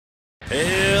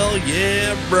Hell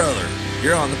yeah, brother.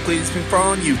 You're on the Cleetus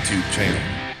McFarland YouTube channel.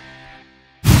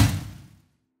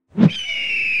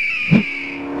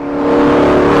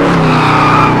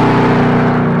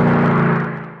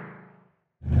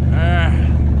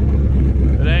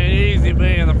 It ain't easy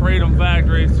being the Freedom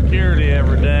Factory security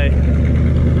every day.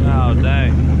 Oh,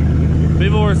 dang.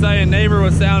 People were saying neighbor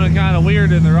was sounding kind of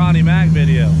weird in the Ronnie Mac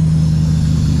video.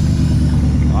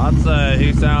 I'd say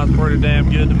he sounds pretty damn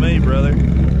good to me, brother.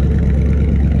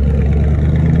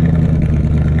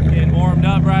 Getting warmed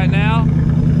up right now.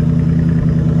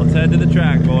 Let's head to the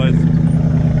track, boys.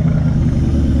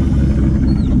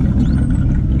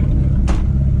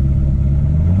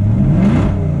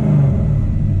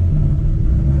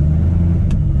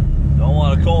 Don't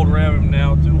want to cold ram him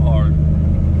now too hard.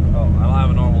 Oh, I don't have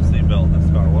a normal seatbelt in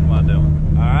this car. What am I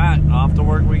doing? All right, off to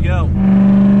work we go.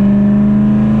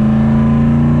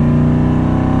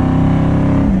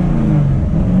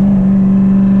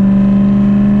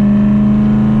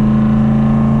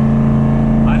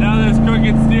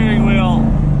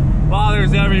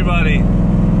 Everybody,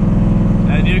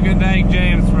 and you can thank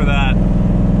James for that.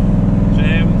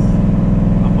 James,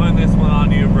 I'm putting this one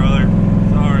on you, brother.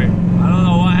 Sorry, I don't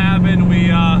know what happened. We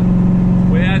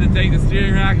had to take the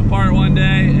steering rack apart one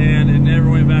day, and it never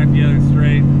went back together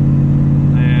straight.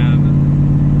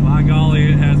 And by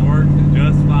golly, it has worked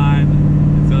just fine.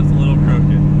 It's just a little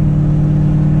crooked.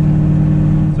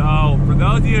 So, for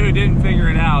those of you who didn't figure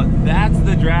it out, that's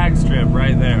the drag strip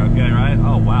right there. Okay, right?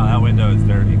 Oh wow, that window is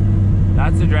dirty.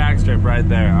 That's the drag strip right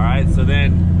there, all right? So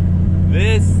then,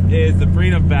 this is the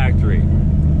Freedom Factory.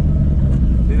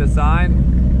 See the sign?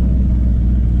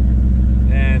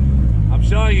 And I'm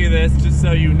showing you this just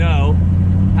so you know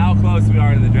how close we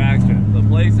are to the drag strip. The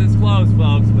place is close,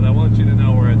 folks, but I want you to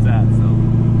know where it's at. So,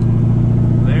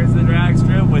 there's the drag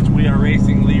strip, which we are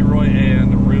racing Leroy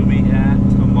and Ruby at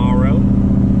tomorrow.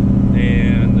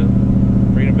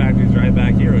 And Freedom Factory is right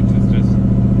back here, which is just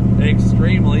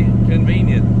extremely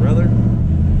convenient, brother.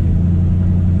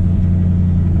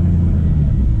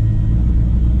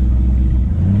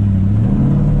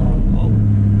 Oh.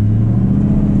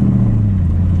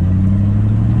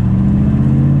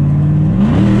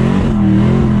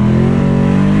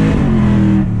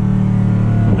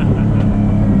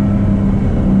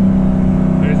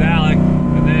 There's Alec,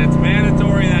 and then it's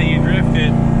mandatory that you drift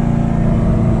it.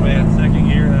 Wait, in second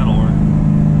gear, that'll work.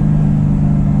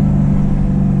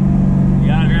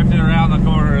 Drifting around the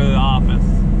corner of the office.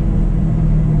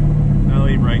 No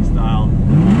e-brake style.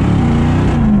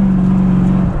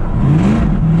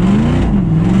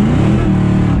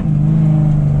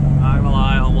 Not gonna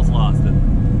lie, almost lost it.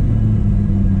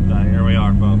 But here we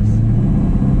are, folks.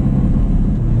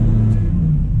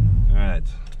 Alright.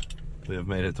 We have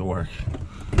made it to work.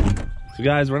 So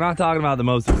guys, we're not talking about the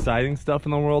most exciting stuff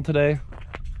in the world today,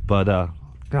 but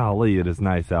golly, it is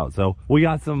nice out. So we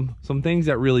got some things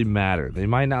that really matter. They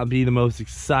might not be the most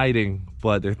exciting,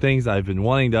 but they're things I've been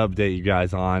wanting to update you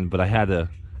guys on, but I had to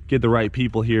get the right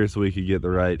people here so we could get the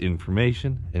right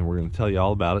information, and we're going to tell you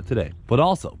all about it today. But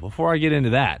also, before I get into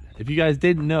that, if you guys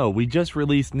didn't know, we just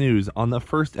released news on the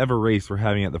first ever race we're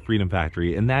having at the Freedom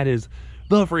Factory, and that is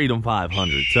the Freedom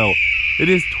 500. So it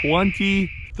is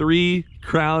 23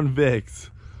 Crown Vics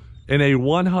in a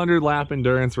 100 lap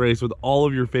endurance race with all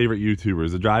of your favorite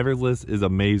YouTubers. The driver's list is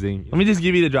amazing. Let me just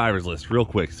give you the driver's list real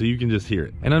quick so you can just hear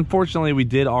it. And unfortunately, we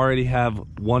did already have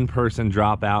one person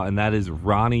drop out, and that is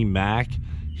Ronnie Mac.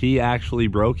 He actually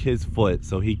broke his foot,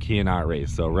 so he cannot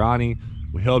race. So Ronnie,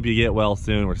 we hope you get well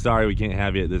soon. We're sorry we can't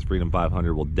have you at this Freedom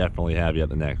 500. We'll definitely have you at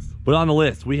the next. But on the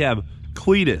list, we have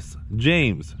Cleetus,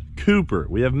 James, Cooper.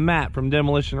 We have Matt from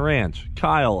Demolition Ranch,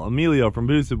 Kyle, Emilio from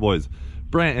Boosted Boys,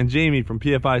 Brent and Jamie from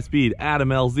PFI Speed, Adam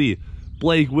LZ,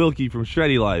 Blake Wilkie from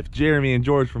Shreddy Life, Jeremy and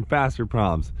George from Faster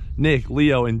Proms, Nick,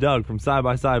 Leo, and Doug from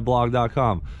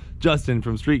SideBySideBlog.com, Justin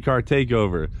from Streetcar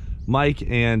Takeover, Mike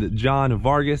and John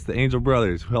Vargas, the Angel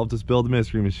Brothers, who helped us build the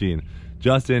Mystery Machine,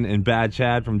 Justin and Bad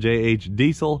Chad from JH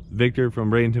Diesel, Victor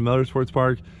from Bradenton Motorsports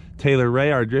Park, Taylor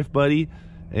Ray, our drift buddy,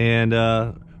 and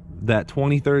that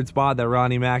 23rd spot that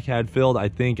Ronnie Mac had filled, I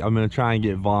think I'm going to try and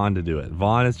get Vaughn to do it.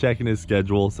 Vaughn is checking his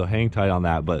schedule, so hang tight on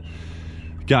that. But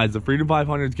guys, the Freedom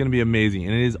 500 is going to be amazing,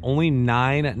 and it is only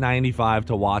 $9.95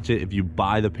 to watch it if you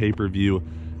buy the pay-per-view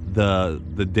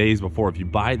the days before. If you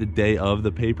buy the day of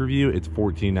the pay-per-view, it's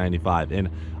 $14.95. And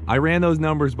I ran those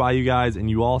numbers by you guys, and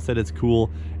you all said it's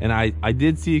cool. And I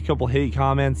did see a couple hate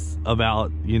comments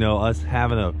about, you know, us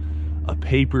having a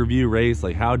pay-per-view race.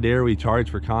 Like, how dare we charge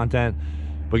for content?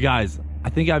 But guys, I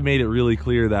think I've made it really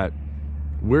clear that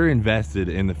we're invested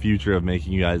in the future of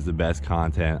making you guys the best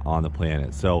content on the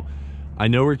planet. So I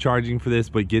know we're charging for this,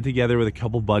 but get together with a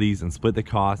couple buddies and split the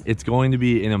cost. It's going to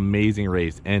be an amazing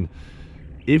race. And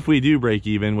if we do break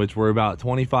even, which we're about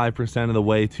 25% of the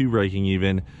way to breaking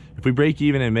even, if we break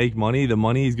even and make money, the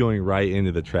money is going right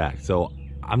into the track. So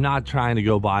I'm not trying to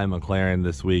go buy a McLaren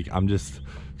this week. I'm just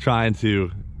trying to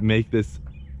make this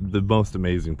the most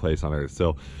amazing place on earth.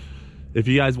 So if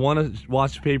you guys want to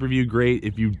watch the pay-per-view, great.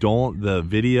 If you don't, the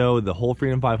video, the whole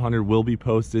Freedom 500 will be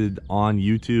posted on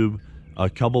YouTube a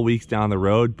couple weeks down the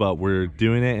road, but we're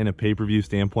doing it in a pay-per-view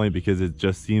standpoint because it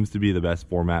just seems to be the best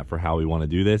format for how we want to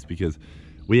do this, because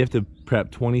we have to prep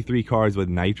 23 cars with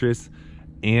nitrous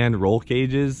and roll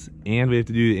cages, and we have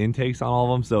to do the intakes on all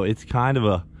of them. So it's kind of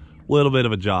a little bit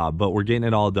of a job, but we're getting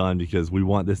it all done because we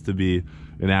want this to be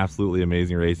an absolutely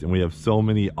amazing race. And we have so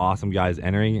many awesome guys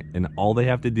entering, and all they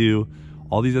have to do,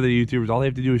 all these other YouTubers, all they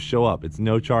have to do is show up. It's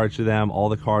no charge to them. All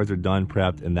the cars are done,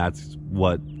 prepped, and that's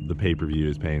what the pay-per-view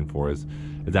is paying for, is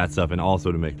that stuff, and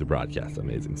also to make the broadcast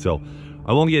amazing. So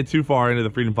I won't get too far into the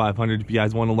Freedom 500. If you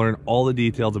guys want to learn all the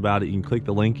details about it, you can click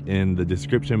the link in the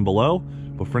description below.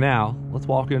 But for now, let's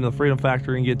walk into the Freedom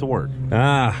Factory and get to work.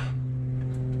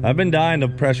 I've been dying to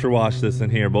pressure wash this in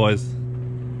here, boys.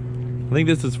 I think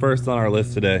this is first on our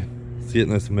list today. It's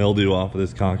getting this mildew off of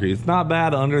this concrete. It's not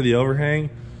bad under the overhang,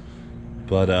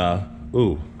 but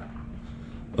ooh,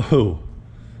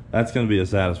 that's gonna be a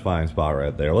satisfying spot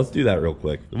right there. Let's do that real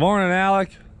quick. Good morning,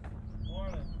 Alec. Good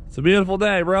morning. It's a beautiful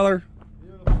day, brother.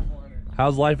 Beautiful morning.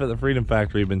 How's life at the Freedom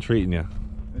Factory been treating you?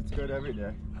 It's good every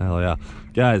day. Hell yeah.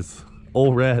 Guys,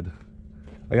 Old Red.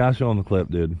 I gotta show him the clip,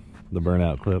 dude. The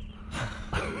burnout clip.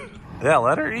 Yeah,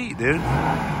 let her eat, dude. All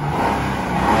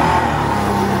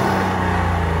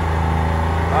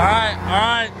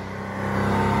right.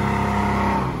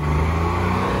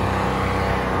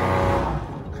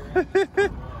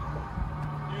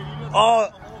 Oh,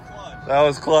 that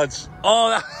was clutch.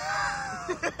 Oh,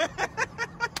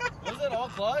 Was it all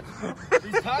clutch?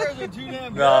 These tires are too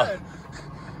damn No. good.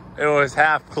 It was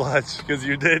half clutch because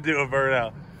you did do a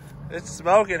burnout. It's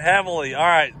smoking heavily. All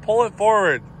right, pull it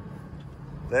forward.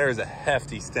 There's a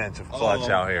hefty stench of clutch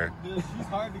out here. Dude, she's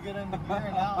hard to get into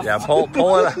gear now. Yeah, pull it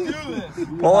up. Do this.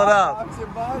 Pull it up. Box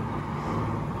it, bud.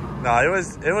 No, it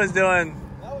was doing.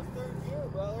 That was third gear,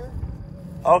 brother.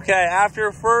 Okay,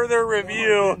 after further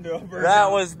review,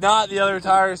 that was not the other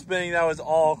tire spinning, that was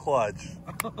all clutch.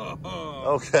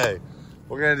 Okay,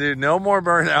 we're gonna do no more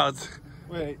burnouts.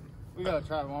 Wait, we gotta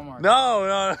try one more.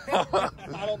 No.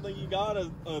 I don't think you got a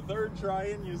third try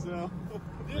in you, so.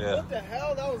 Dude, Yeah. what the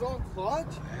hell? That was all clutch?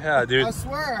 Yeah, dude. I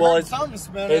swear, Well, I heard something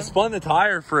spinning. it spun the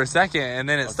tire for a second, and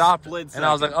then it stopped, and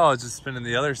I was like, oh, it's just spinning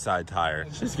the other side tire.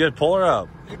 She's good, pull her up.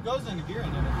 It goes into gear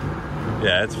and everything.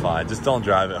 Yeah, it's fine, just don't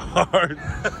drive it hard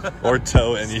or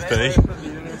tow anything. Stay away from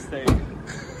the interstate.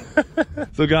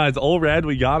 So guys, Old Red,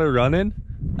 we got her running.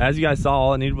 As you guys saw,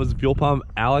 all it needed was a fuel pump.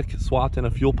 Alec swapped in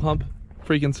a fuel pump,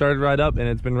 freaking started right up, and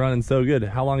it's been running so good.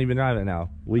 How long have you been driving it now?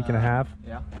 Week and a half?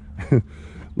 Yeah.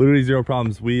 Literally zero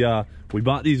problems. We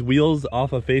bought these wheels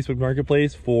off of Facebook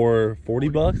Marketplace for 40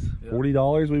 bucks,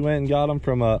 $40. We went and got them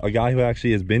from a guy who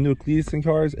actually has been to Cleetus in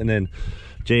cars, and then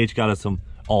JH got us some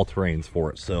all-terrains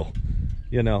for it. So,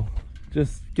 you know,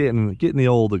 just getting the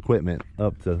old equipment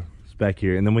up to spec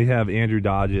here. And then we have Andrew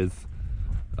Dodge's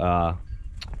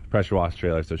pressure wash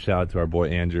trailer, so shout out to our boy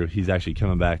Andrew. He's actually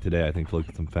coming back today, I think, to look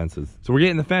at some fences. So we're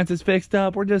getting the fences fixed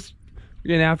up. We're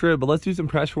getting after it, but let's do some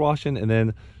pressure washing, and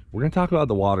then we're gonna talk about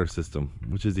the water system,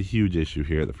 which is a huge issue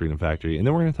here at the Freedom Factory, and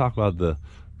then we're gonna talk about the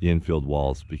infield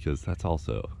walls, because that's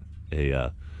also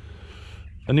a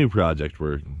new project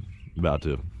we're about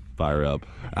to fire up.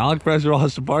 Alec pressure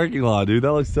washed the parking lot, dude.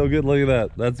 That looks so good. Look at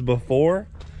that. That's before,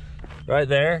 right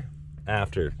there.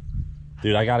 After,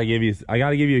 dude. I gotta give you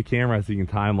a camera so you can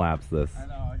time lapse this. I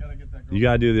know. I gotta get that. You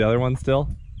gotta do the other one still.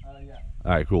 Yeah.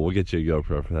 All right, cool. We'll get you a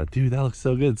GoPro for that, dude. That looks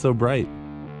so good. It's so bright.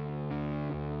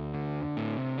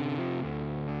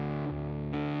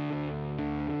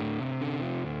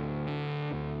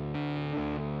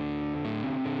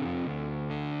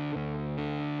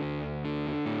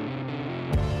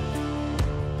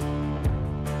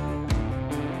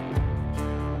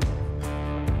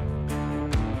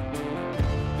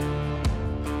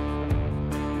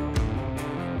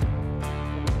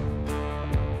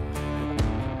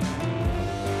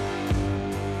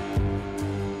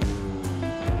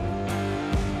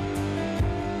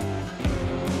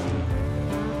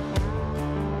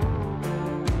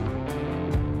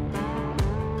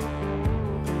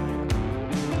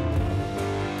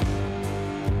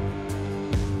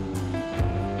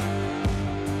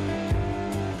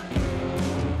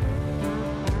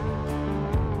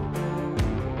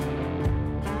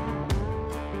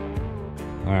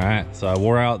 So I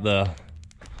wore out the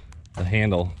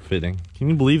handle fitting. Can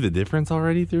you believe the difference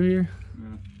already through here?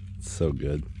 Yeah. It's so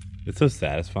good. It's so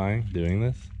satisfying doing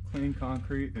this. Clean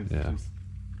concrete is just...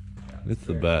 Yeah, it's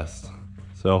the best.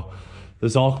 So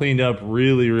this all cleaned up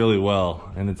really, really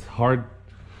well. And it's hard.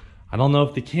 I don't know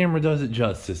if the camera does it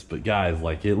justice, but guys,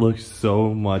 like, it looks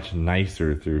so much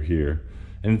nicer through here.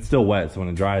 And it's still wet, so when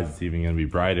it dries, it's even gonna be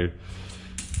brighter.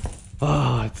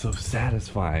 Oh, it's so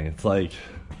satisfying. It's like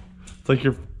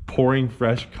you're pouring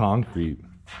fresh concrete,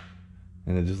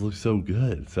 and it just looks so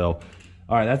good. So,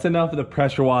 all right, that's enough of the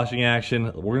pressure washing action.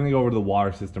 We're gonna go over to the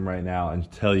water system right now and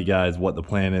tell you guys what the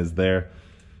plan is there.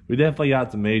 We definitely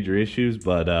got some major issues,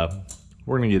 but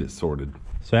we're gonna get it sorted.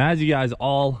 So as you guys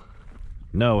all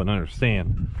know and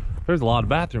understand, there's a lot of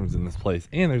bathrooms in this place,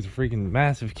 and there's a freaking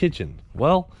massive kitchen.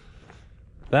 Well,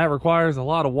 that requires a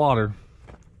lot of water,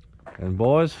 and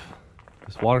boys,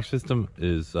 this water system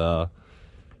is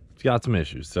it's got some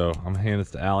issues. So I'm gonna hand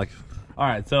this to Alec. All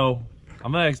right, so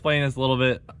I'm gonna explain this a little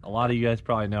bit. A lot of you guys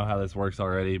probably know how this works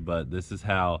already, but this is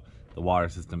how the water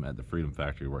system at the Freedom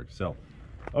Factory works. So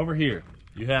over here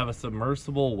you have a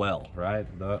submersible well, right?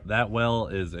 That well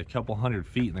is a couple 100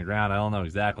 feet in the ground. I don't know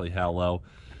exactly how low,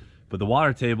 but the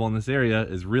water table in this area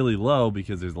is really low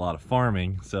because there's a lot of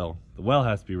farming, so the well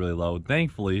has to be really low.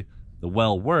 Thankfully, the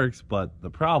well works, but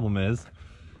the problem is,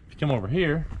 if you come over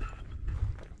here,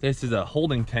 this is a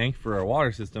holding tank for our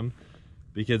water system,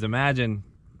 because imagine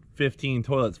 15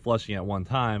 toilets flushing at one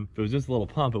time. If it was just a little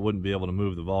pump, it wouldn't be able to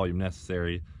move the volume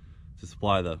necessary to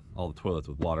supply all the toilets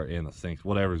with water and the sinks,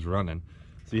 whatever's running.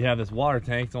 So you have this water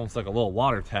tank, it's almost like a little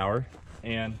water tower,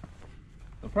 and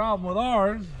the problem with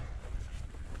ours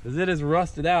is it is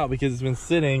rusted out because it's been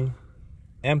sitting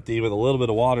empty with a little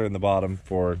bit of water in the bottom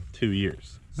for 2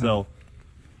 years. So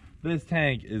this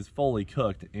tank is fully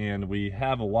cooked, and we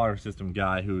have a water system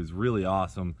guy who is really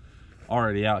awesome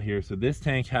already out here. So this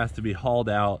tank has to be hauled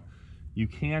out. You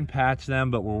can patch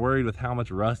them, but we're worried with how much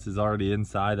rust is already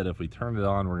inside that if we turn it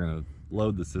on, we're gonna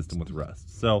load the system with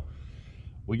rust. So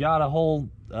we got a whole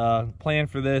plan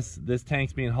for this. This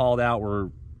tank's being hauled out.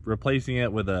 We're replacing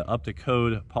it with a up to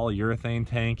code polyurethane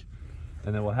tank,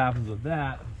 and then what happens with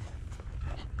that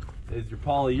is your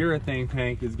polyurethane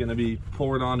tank is going to be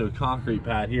poured onto a concrete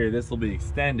pad here. This will be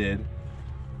extended.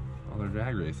 Oh, they're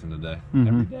drag racing today.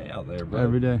 Every day out there, bro.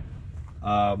 Every day.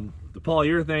 The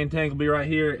polyurethane tank will be right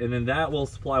here, and then that will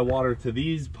supply water to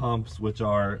these pumps, which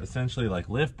are essentially like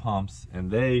lift pumps,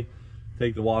 and they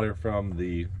take the water from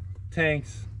the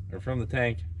tanks, or from the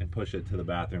tank, and push it to the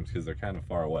bathrooms because they're kind of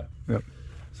far away. Yep.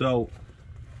 So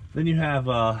then you have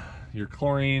your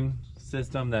chlorine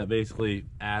system that basically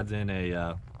adds in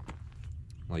a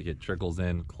like, it trickles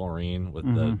in chlorine with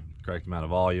the correct amount of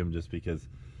volume, just because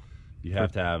you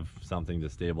have to have something to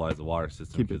stabilize the water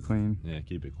system. Keep it clean. Yeah,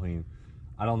 keep it clean.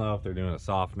 I don't know if they're doing a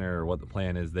softener or what the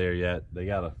plan is there yet. They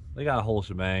got a whole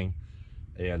shebang,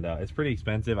 and it's pretty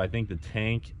expensive. I think the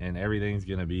tank and everything's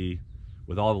gonna be,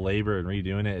 with all the labor and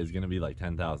redoing it, is gonna be like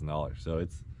 $10,000. So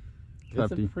it's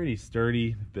a pretty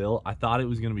sturdy build. I thought it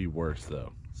was gonna be worse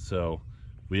though. So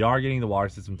we are getting the water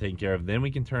system taken care of. Then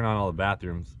we can turn on all the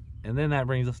bathrooms, and then that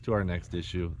brings us to our next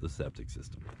issue, the septic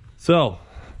system. So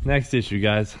next issue,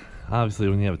 guys, obviously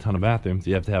when you have a ton of bathrooms,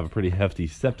 you have to have a pretty hefty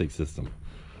septic system.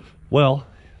 Well,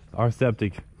 our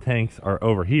septic tanks are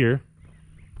over here,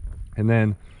 and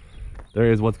then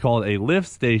there is what's called a lift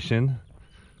station,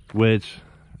 which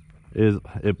is,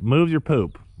 it moves your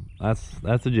poop. That's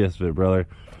the gist of it, brother.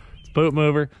 It's a poop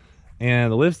mover,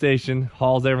 and the lift station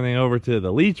hauls everything over to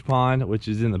the leach pond, which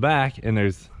is in the back, and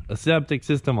there's a septic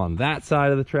system on that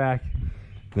side of the track.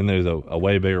 Then there's a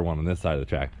way bigger one on this side of the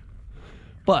track.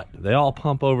 But they all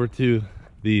pump over to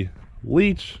the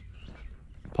leach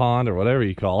pond, or whatever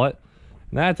you call it,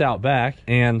 and that's out back.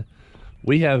 And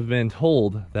we have been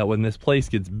told that when this place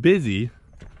gets busy,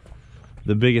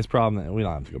 the biggest problem, that we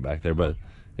don't have to go back there, but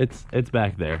it's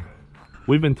back there.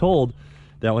 We've been told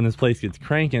that when this place gets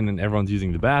cranking and everyone's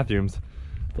using the bathrooms,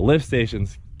 the lift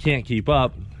stations can't keep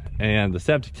up and the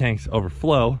septic tanks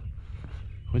overflow,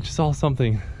 which is all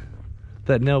something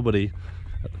that nobody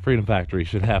at the Freedom Factory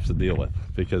should have to deal with,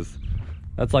 because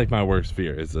that's like my worst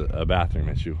fear, is a bathroom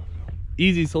issue.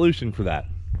 Easy solution for that: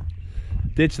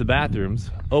 ditch the bathrooms,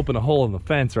 open a hole in the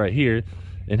fence right here,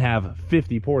 and have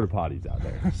 50 porta potties out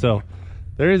there. So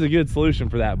there is a good solution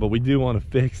for that, but we do want to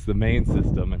fix the main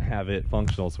system and have it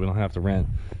functional so we don't have to rent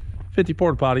 50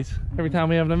 porta potties every time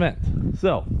we have an event.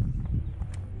 So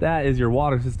that is your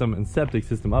water system and septic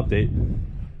system update.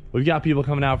 We've got people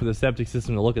coming out for the septic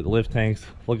system to look at the lift tanks,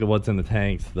 look at what's in the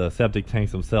tanks, the septic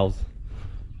tanks themselves,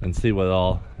 and see what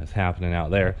all is happening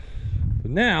out there. But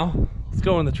now let's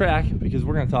go on the track, because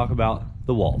we're going to talk about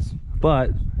the walls.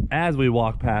 But as we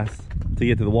walk past to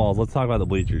get to the walls, let's talk about the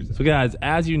bleachers. So guys,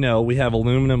 as you know, we have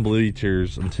aluminum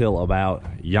bleachers until about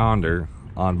yonder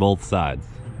on both sides.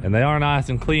 And they are nice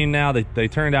and clean now. They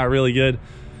turned out really good.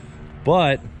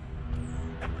 But,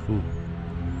 ooh,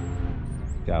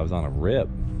 guy was on a rip.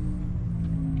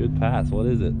 Good pass. What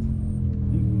is it?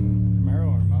 Camaro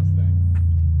or Mustang?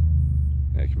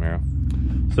 Yeah,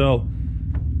 Camaro. So,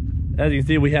 as you can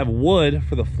see, we have wood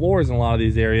for the floors in a lot of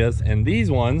these areas, and these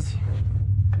ones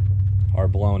are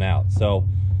blown out. So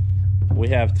we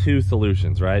have two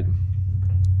solutions, right?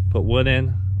 Put wood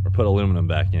in or put aluminum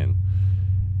back in.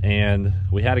 And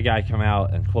we had a guy come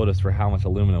out and quote us for how much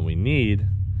aluminum we need,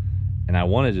 and I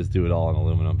want to just do it all in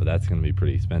aluminum, but that's going to be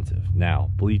pretty expensive. Now,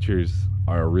 bleachers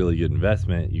are a really good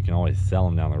investment. You can always sell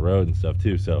them down the road and stuff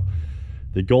too. So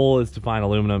the goal is to find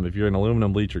aluminum. If you're an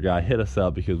aluminum bleacher guy, hit us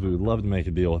up, because we would love to make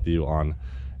a deal with you on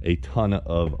a ton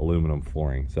of aluminum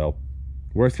flooring. So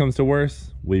worst comes to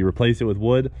worst, we replace it with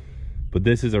wood, but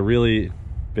this is a really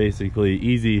basically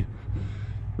easy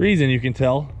reason you can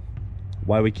tell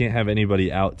why we can't have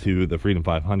anybody out to the Freedom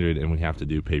 500 and we have to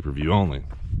do pay-per-view only.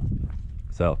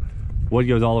 So wood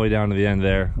goes all the way down to the end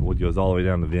there, wood goes all the way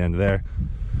down to the end there,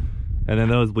 and then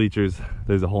those bleachers,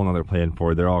 there's a whole nother plan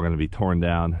for it. They're all going to be torn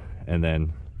down, and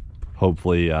then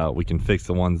hopefully we can fix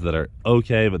the ones that are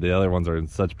okay, but the other ones are in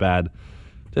such bad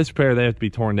disrepair they have to be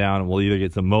torn down. And we'll either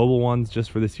get some mobile ones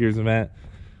just for this year's event,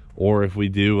 or if we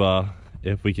do,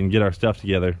 if we can get our stuff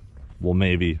together, we'll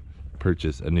maybe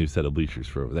purchase a new set of bleachers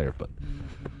for over there. But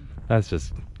that's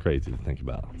just crazy to think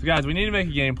about. So guys, we need to make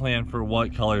a game plan for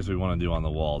what colors we want to do on the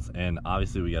walls, and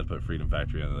obviously we got to put Freedom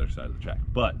Factory on the other side of the track.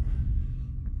 But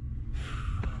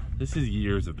this is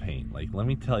years of paint. Like, let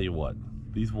me tell you what,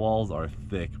 these walls are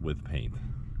thick with paint.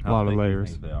 A lot of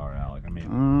layers. They are, Alec. I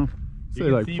mean, say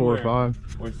like 4 or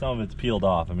 5. Where some of it's peeled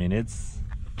off. I mean, it's,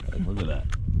 look at that.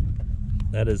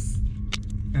 That is,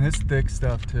 and it's thick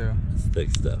stuff too. it's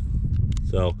thick stuff.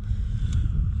 So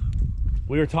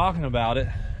we were talking about it,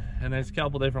 and there's a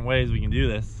couple different ways we can do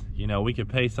this. You know, we could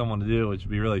pay someone to do it, which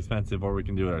would be really expensive, or we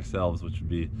can do it ourselves, which would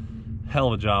be a hell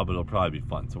of a job, but it'll probably be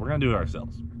fun. So we're gonna do it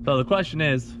ourselves. So the question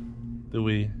is, do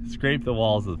we scrape the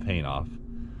walls of the paint off?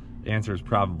 The answer is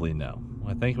probably no.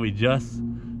 I think we just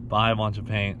buy a bunch of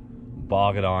paint,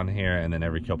 bog it on here, and then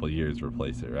every couple of years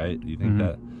replace it, right? Do you think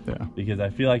that? Yeah. Because I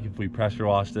feel like if we pressure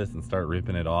wash this and start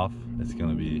ripping it off, it's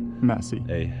gonna be Messy.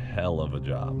 a hell of a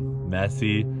job.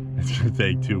 Messy, it's gonna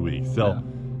take 2 weeks. So Yeah.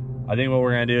 I think what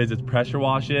we're gonna do is just pressure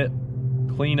wash it,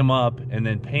 clean them up, and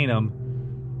then paint them.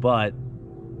 But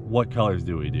what colors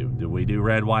do we do? Do we do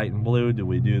red, white, and blue? Do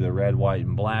we do the red, white,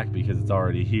 and black because it's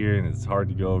already here and it's hard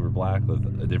to go over black with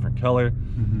a different color?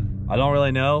 I don't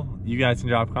really know. You guys can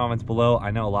drop comments below. I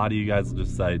know a lot of you guys will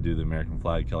just decide to do the American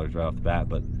flag colors right off the bat,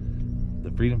 but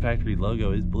the Freedom Factory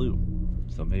logo is blue.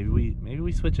 So maybe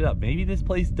we switch it up. Maybe this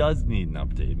place does need an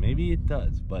update. Maybe it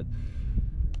does, but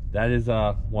that is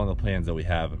one of the plans that we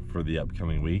have for the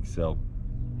upcoming week. So,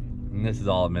 and this is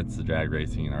all amidst the drag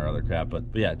racing and our other crap. But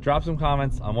yeah, drop some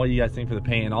comments on what you guys think for the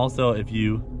paint. And also, if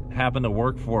you happen to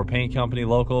work for a paint company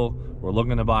local, we're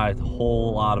looking to buy a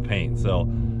whole lot of paint. So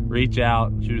reach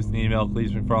out, shoot us an email,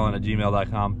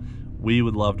 cleetusmcfarland@gmail.com. We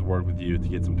would love to work with you to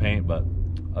get some paint. But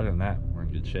other than that, we're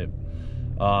in good shape.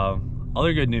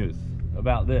 Other good news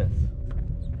about this.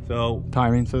 So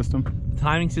Timing system. the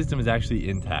timing system is actually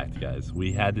intact, guys.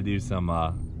 We had to do some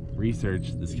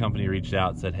research. This company reached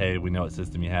out, said, hey, we know what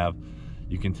system you have.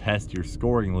 You can test your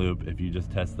scoring loop if you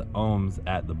just test the ohms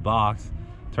at the box.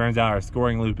 Turns out our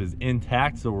scoring loop is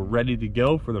intact, so we're ready to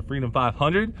go for the Freedom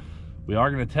 500. We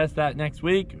are going to test that next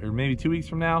week, or maybe 2 weeks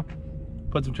from now.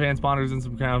 Put some transponders in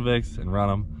some Crown Vics and run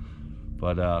them.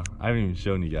 But I haven't even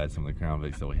shown you guys some of the Crown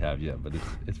Vics that we have yet, but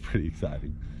it's pretty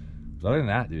exciting. But other than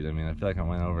that, dude, I mean, I feel like I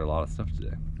went over a lot of stuff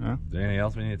today. Yeah. Is there anything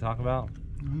else we need to talk about?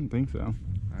 I don't think so.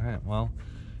 All right, well,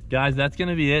 guys, that's going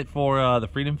to be it for the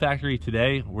Freedom Factory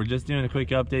today. We're just doing a quick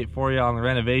update for you on the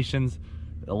renovations.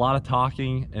 A lot of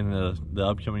talking in the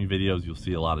upcoming videos. You'll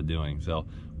see a lot of doing. So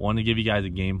wanted to give you guys a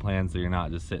game plan so you're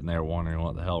not just sitting there wondering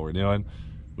what the hell we're doing.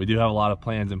 We do have a lot of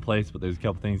plans in place, but there's a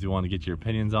couple things we want to get your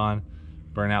opinions on.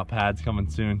 Burnout pads coming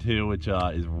soon too, which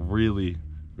is really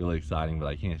exciting, but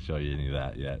I can't show you any of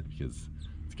that yet because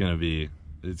it's gonna be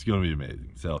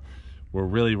amazing. So we're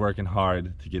really working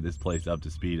hard to get this place up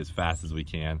to speed as fast as we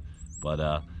can.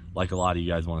 But like a lot of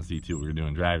you guys want to see too, we're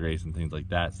doing drag race and things like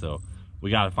that. So we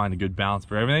got to find a good balance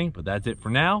for everything. But that's it for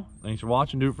now. Thanks for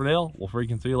watching. Do it for Dale. We'll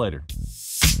freaking see you later.